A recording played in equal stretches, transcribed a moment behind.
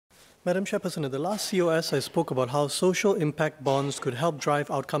Madam Chairperson, at the last COS, I spoke about how social impact bonds could help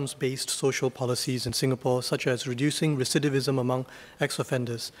drive outcomes-based social policies in Singapore, such as reducing recidivism among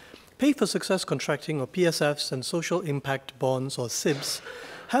ex-offenders. Pay-for-success contracting, or PSFs, and social impact bonds, or SIBs,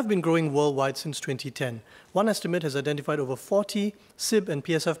 have been growing worldwide since 2010. One estimate has identified over 40 SIB and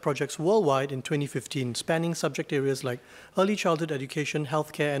PSF projects worldwide in 2015, spanning subject areas like early childhood education,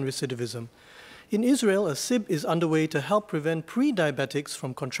 healthcare, and recidivism. In Israel, a SIB is underway to help prevent pre-diabetics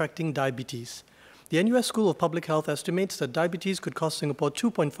from contracting diabetes. The NUS School of Public Health estimates that diabetes could cost Singapore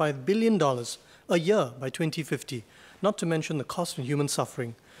 $2.5 billion a year by 2050, not to mention the cost in human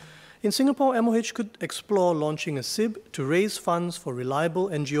suffering. In Singapore, MOH could explore launching a SIB to raise funds for reliable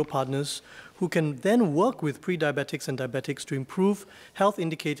NGO partners who can then work with pre-diabetics and diabetics to improve health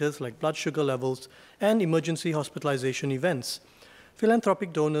indicators like blood sugar levels and emergency hospitalization events.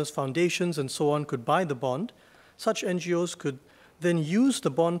 Philanthropic donors, foundations, and so on could buy the bond. Such NGOs could then use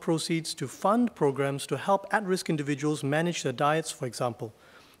the bond proceeds to fund programs to help at-risk individuals manage their diets, for example.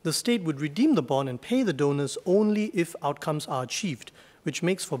 The state would redeem the bond and pay the donors only if outcomes are achieved, which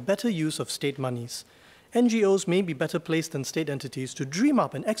makes for better use of state monies. NGOs may be better placed than state entities to dream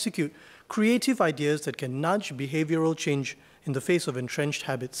up and execute creative ideas that can nudge behavioral change in the face of entrenched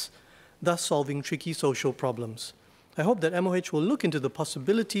habits, thus solving tricky social problems. I hope that MOH will look into the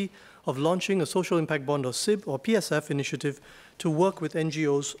possibility of launching a social impact bond or SIB or PSF initiative to work with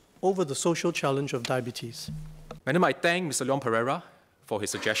NGOs over the social challenge of diabetes. Madam, I thank Mr. Leon Perera for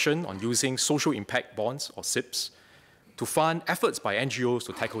his suggestion on using social impact bonds or SIBs to fund efforts by NGOs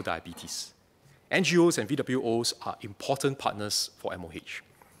to tackle diabetes. NGOs and VWOs are important partners for MOH.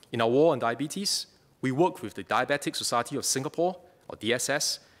 In our war on diabetes, we work with the Diabetic Society of Singapore, or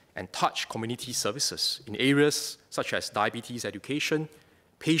DSS, and touch community services in areas such as diabetes education,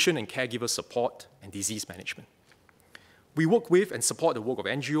 patient and caregiver support, and disease management. We work with and support the work of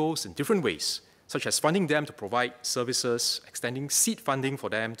NGOs in different ways, such as funding them to provide services, extending seed funding for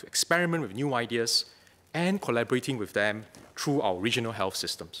them to experiment with new ideas, and collaborating with them through our regional health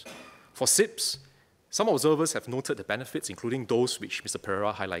systems. For SIBs, some observers have noted the benefits, including those which Mr.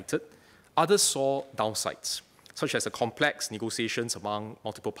 Perera highlighted. Others saw downsides, such as the complex negotiations among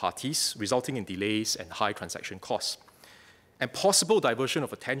multiple parties, resulting in delays and high transaction costs, and possible diversion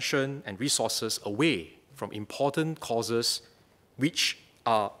of attention and resources away from important causes which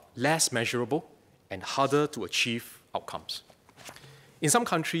are less measurable and harder to achieve outcomes. In some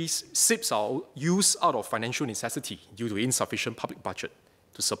countries, SIBs are used out of financial necessity due to insufficient public budget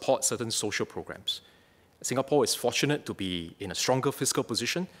to support certain social programs. Singapore is fortunate to be in a stronger fiscal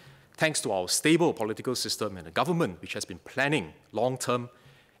position thanks to our stable political system and a government which has been planning long-term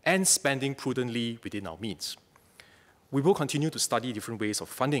and spending prudently within our means. We will continue to study different ways of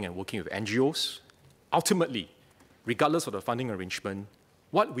funding and working with NGOs. Ultimately, regardless of the funding arrangement,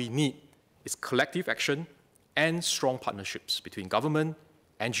 what we need is collective action and strong partnerships between government,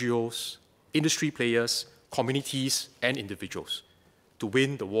 NGOs, industry players, communities, and individuals to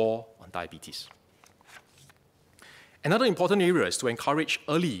win the war on diabetes. Another important area is to encourage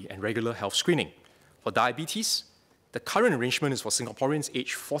early and regular health screening. For diabetes, the current arrangement is for Singaporeans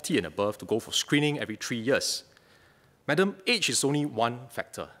aged 40 and above to go for screening every 3 years. Madam, age is only one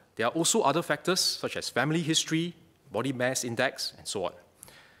factor. There are also other factors such as family history, body mass index, and so on.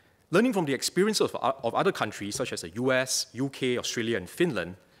 Learning from the experiences of other countries such as the US, UK, Australia, and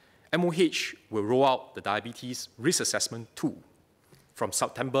Finland, MOH will roll out the diabetes risk assessment tool from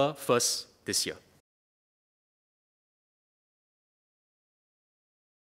September 1st this year.